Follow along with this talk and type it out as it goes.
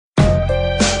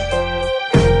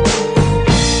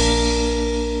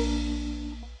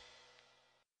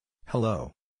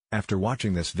Hello. After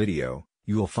watching this video,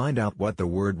 you will find out what the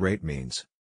word rate means.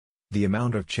 The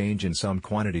amount of change in some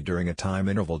quantity during a time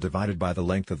interval divided by the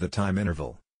length of the time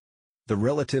interval. The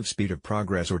relative speed of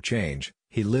progress or change.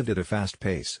 He lived at a fast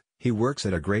pace, he works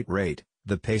at a great rate,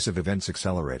 the pace of events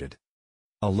accelerated.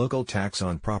 A local tax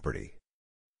on property.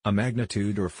 A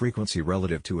magnitude or frequency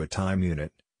relative to a time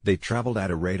unit. They traveled at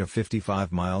a rate of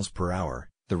 55 miles per hour,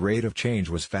 the rate of change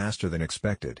was faster than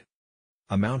expected.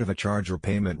 Amount of a charge or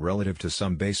payment relative to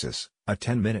some basis. A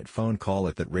 10-minute phone call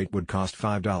at that rate would cost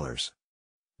 $5.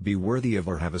 Be worthy of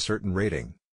or have a certain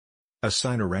rating.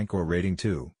 Assign a rank or rating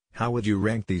to. How would you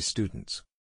rank these students?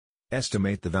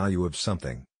 Estimate the value of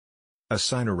something.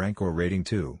 Assign a rank or rating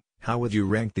to. How would you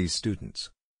rank these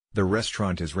students? The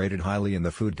restaurant is rated highly in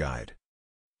the food guide.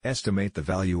 Estimate the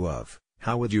value of.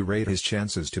 How would you rate his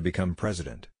chances to become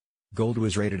president? Gold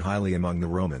was rated highly among the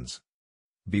Romans.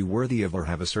 Be worthy of or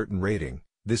have a certain rating.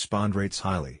 This bond rates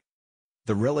highly.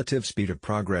 The relative speed of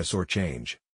progress or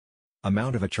change.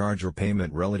 Amount of a charge or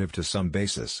payment relative to some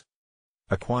basis.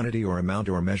 A quantity or amount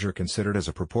or measure considered as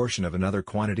a proportion of another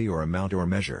quantity or amount or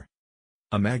measure.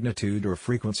 A magnitude or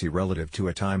frequency relative to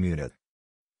a time unit.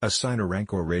 Assign a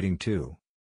rank or rating to.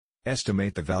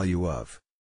 Estimate the value of.